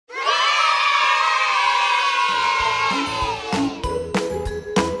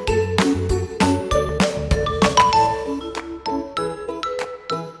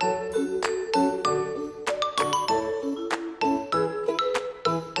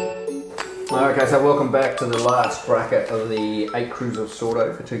Okay, so welcome back to the last bracket of the 8 Crus of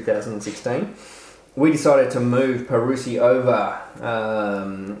Sordo for 2016. We decided to move Parussi over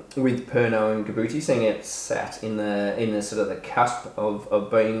with Perno and Gabutti, seeing it sat in the sort of the cusp of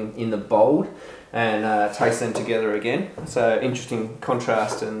being in the bold, and taste them together again. So interesting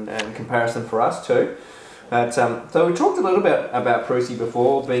contrast and comparison for us too. But, so we talked a little bit about Parussi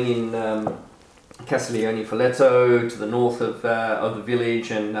before, being in Castiglione Falletto, to the north of the village,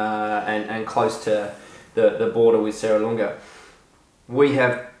 and close to the border with Serralunga. We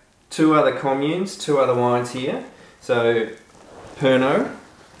have two other communes, two other wines here. So Perno,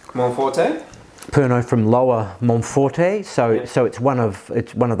 Monforte. Perno from Lower Monforte. So it's one of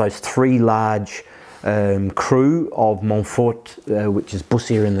those three large Cru of Monforte, which is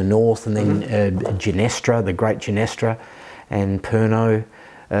Bussia in the north, and then Ginestra, the Great Ginestra, and Perno.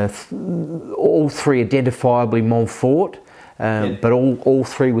 All three identifiably Monforte, but all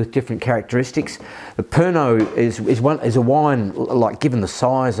three with different characteristics. The Perno is a wine, like, given the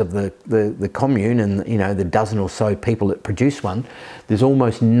size of the commune and the dozen or so people that produce one, there's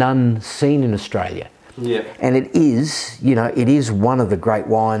almost none seen in Australia. Yeah. And it is one of the great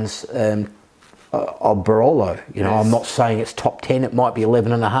wines of Barolo. Yes. I'm not saying it's top 10, it might be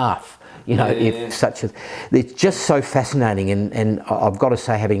 11 and a half. It's just so fascinating, and I've got to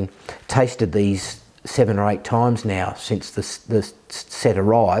say, having tasted these 7 or 8 times now since the set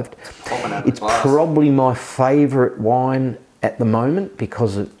arrived, it's probably my favourite wine at the moment,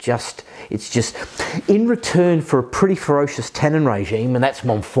 because it's just in return for a pretty ferocious tannin regime, and that's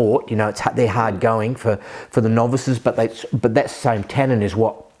Monforte. They're hard going for the novices, but that same tannin is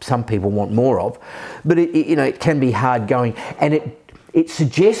what some people want more of. But it can be hard going, and it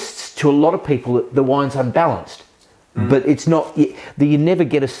suggests to a lot of people that the wine's unbalanced, but it's not. You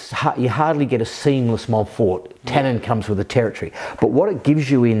hardly get a seamless Monforte. Tannin comes with the territory, but what it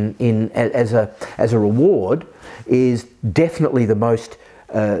gives you as a reward is definitely the most.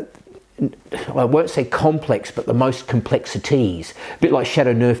 I won't say complex, but the most complexities. A bit like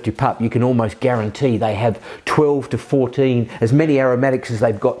Châteauneuf du Pape, you can almost guarantee they have 12 to 14, as many aromatics as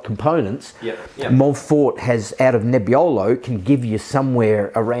they've got components. Yep. Monforte has, out of Nebbiolo, can give you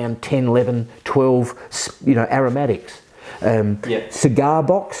somewhere around 10, 11, 12, aromatics. Cigar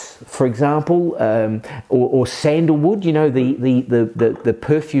box, for example, or sandalwood, the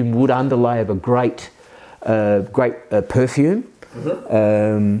perfume wood underlay of a great perfume.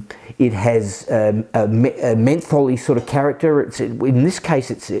 It has a mentholy sort of character. In this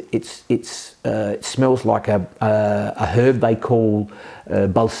case, it smells like a herb they call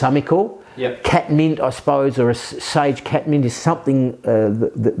balsamico. Yep. Catmint, I suppose, or a sage catmint is something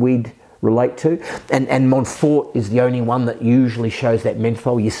that we'd relate to. And Monforte is the only one that usually shows that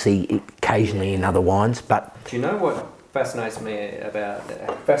menthol. You see it occasionally in other wines, but do you know what fascinates me about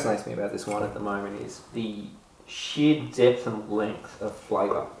this wine at the moment is the sheer depth and length of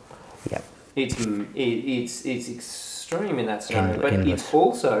flavour. Yep. It's extreme in that scenario, but it's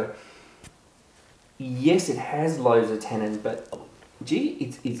also, yes, it has loads of tannin, but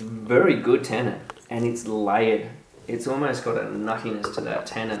gee, it's very good tannin, and it's layered. It's almost got a nuttiness to that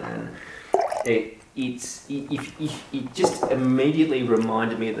tannin, and it just immediately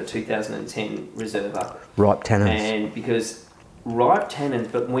reminded me of the 2010 Reserva. Ripe tannins. And because ripe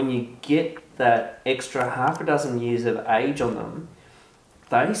tannins, but when you get that extra half a dozen years of age on them,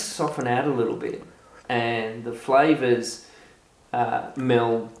 they soften out a little bit, and the flavours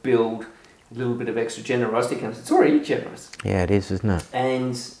build a little bit of extra generosity comes. It's already generous. Yeah, it is, isn't it?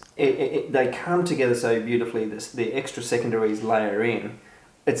 And they come together so beautifully. The extra secondaries layer in.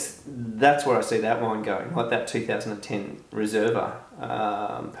 That's where I see that wine going, like that 2010 Reserva,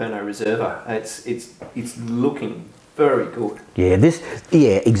 Perno Reserva. It's looking very good. Yeah,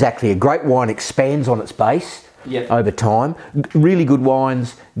 exactly. A great wine expands on its base over time. Really good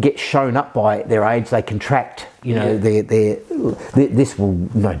wines get shown up by their age. They contract. This will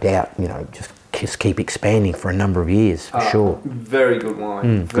no doubt just keep expanding for a number of years for sure. Very good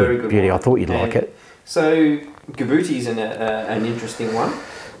wine. Very good beauty. Wine. I thought you'd like it. So Gabutti's an interesting one.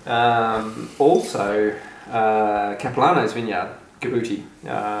 Also, Capilano's vineyard. Gabutti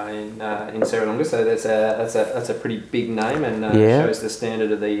in Serralunga, so that's a pretty big name, and shows the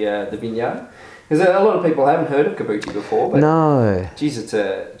standard of the vineyard. Because a lot of people haven't heard of Gabutti before, but no, geez, it's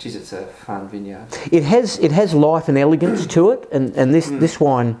a fun vineyard. It has life and elegance to it, and this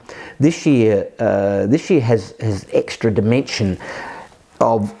wine this year has extra dimension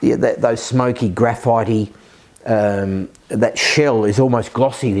of those smoky graphitey. That shell is almost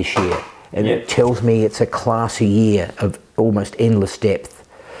glossy this year. And it tells me it's a classy year of almost endless depth.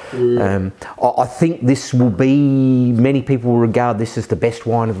 I think this will be, many people will regard this as the best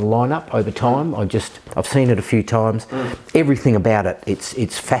wine of the lineup over time. I've seen it a few times. Everything about it,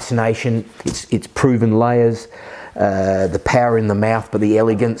 its fascination, its proven layers, the power in the mouth, but the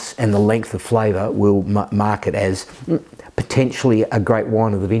elegance and the length of flavour will mark it as potentially a great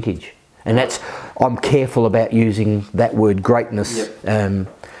wine of the vintage. And I'm careful about using that word greatness.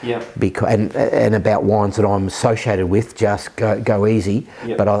 Because and about wines that I'm associated with, just go easy.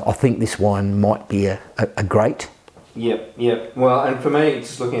 But I think this wine might be a great. Well, and for me,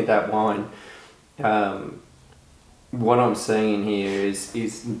 just looking at that wine, what I'm seeing in here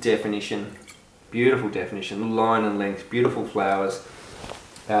is definition, beautiful definition, line and length, beautiful flowers.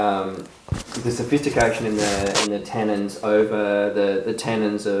 The sophistication in the tannins over the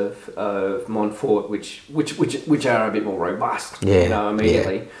tannins of Monforte, which are a bit more robust.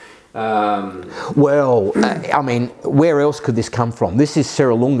 Immediately. Well, I mean, where else could this come from? This is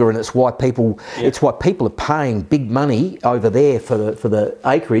Serralunga, and it's why people are paying big money over there for the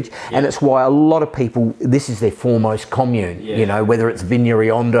acreage, and it's why a lot of people, this is their foremost commune. You know, whether it's Winery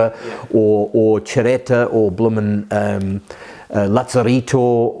Onda or Cereta or Blumen. Lazzarito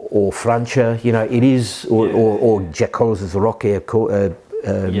or Francia, you know, it is, or Giacosa Zarocchia,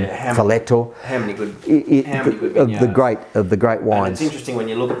 Falletto. How many good of the great wines. And it's interesting when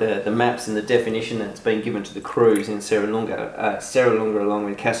you look at the maps and the definition that's been given to the Crus in Serralunga. Serralunga, along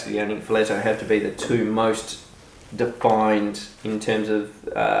with Castiglione Falletto, have to be the two most defined in terms of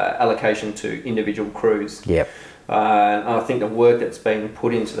allocation to individual Crus. I think the work that's been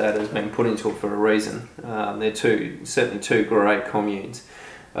put into that has been put into it for a reason. They're certainly two great communes.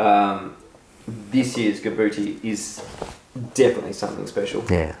 This year's Gabutti is definitely something special.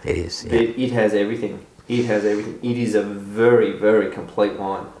 Yeah, it is. It has everything. It has everything. It is a very, very complete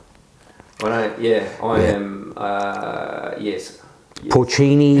wine. Yes.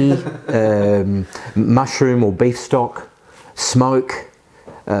 Porcini, mushroom or beef stock, smoke,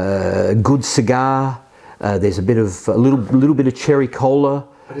 good cigar. There's a little bit of cherry cola,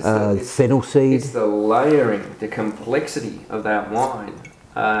 fennel seed. It's the layering, the complexity of that wine,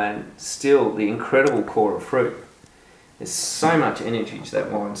 and still the incredible core of fruit. There's so much energy to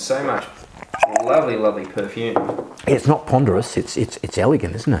that wine, so much lovely, lovely perfume. It's not ponderous. It's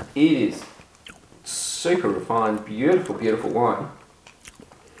elegant, isn't it? It is super refined, beautiful, beautiful wine.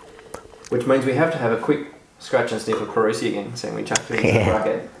 Which means we have to have a quick scratch and sniff of Parussi again, so we chuck it in the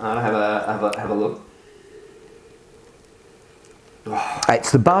bracket. Have a look.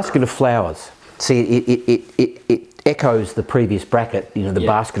 It's the basket of flowers. See, it echoes the previous bracket. You know, the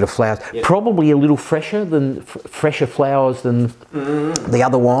basket of flowers. Probably a little fresher flowers than the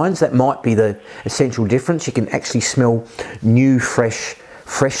other wines. That might be the essential difference. You can actually smell new, fresh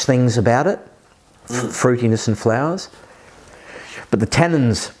things about it, fruitiness and flowers. But the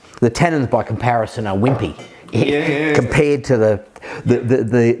tannins by comparison are wimpy. Compared to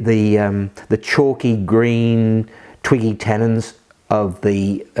the chalky green twiggy tannins of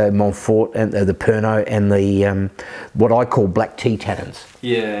the Monforte and the Perno and the what I call black tea tannins.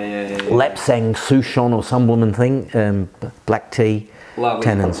 Lapsang Souchon or some woman thing, black tea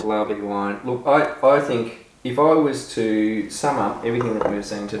tannins. Lovely wine. Look, I think if I was to sum up everything that we've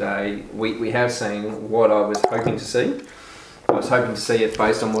seen today, we have seen what I was hoping to see. I was hoping to see it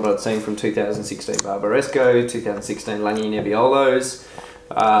based on what I'd seen from 2016 Barbaresco, 2016 Lagni Nebbiolos,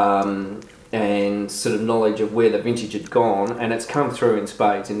 and sort of knowledge of where the vintage had gone, and it's come through in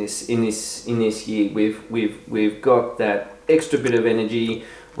spades in this year. We've got that extra bit of energy,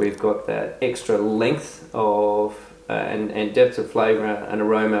 we've got that extra length of and depth of flavour and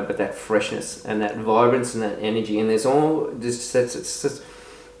aroma, but that freshness and that vibrance and that energy, and there's all just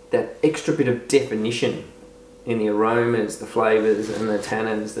that extra bit of definition in the aromas, the flavours and the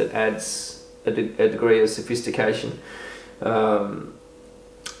tannins that adds a degree of sophistication.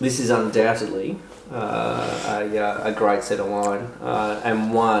 This is undoubtedly a great set of wine,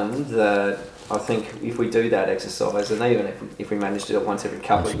 and one that I think if we do that exercise, and even if we manage to do it once every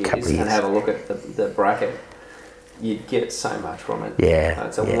couple of years and have a look at the bracket, you'd get so much from it.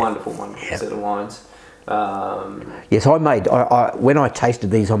 It's a wonderful set of wines. Yes, when I tasted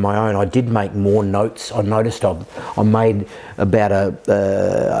these on my own, I did make more notes. I noticed I made about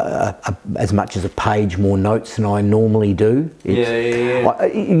as much as a page more notes than I normally do.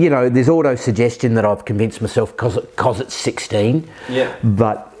 You know, there's auto-suggestion that I've convinced myself because it's 16.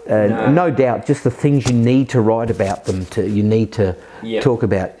 But no doubt, just the things you need to write about them, you need to talk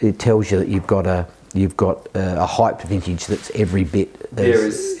about. It tells you that you've got a hyped vintage that's every bit there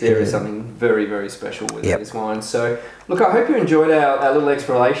is something very, very special with these wines. So, look, I hope you enjoyed our little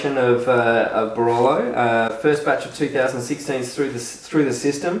exploration of Barolo. First batch of 2016 through the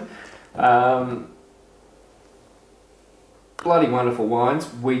system. Bloody wonderful wines.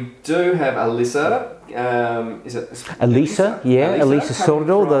 We do have Alyssa. Is it Elisa? Yeah, Elisa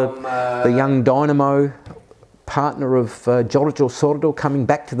Sordo, the young dynamo partner of Giorgio Sordo, coming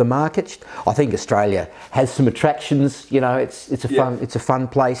back to the market. I think Australia has some attractions. You know, it's a fun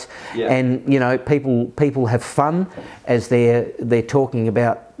place, and you know, people have fun as they're talking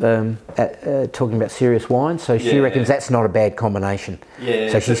about serious wine. So she reckons that's not a bad combination. Yeah.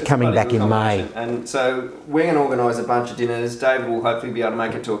 So she's coming back in May, and so we're going to organise a bunch of dinners. David will hopefully be able to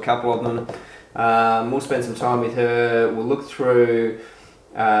make it to a couple of them. We'll spend some time with her. We'll look through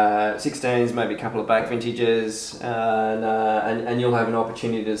 16s, maybe a couple of back vintages, and you'll have an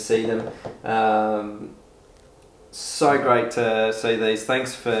opportunity to see them. So great to see these.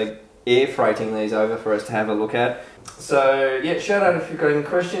 Thanks for air freighting these over for us to have a look at. So yeah, shout out if you've got any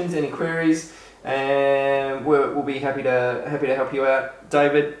questions, any queries, and we'll be happy to help you out.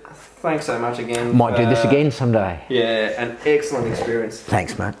 David, thanks so much again. Might do this again someday. Yeah, an excellent experience.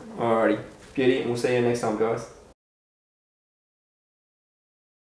 Thanks, mate. Alrighty, beauty, and we'll see you next time, guys.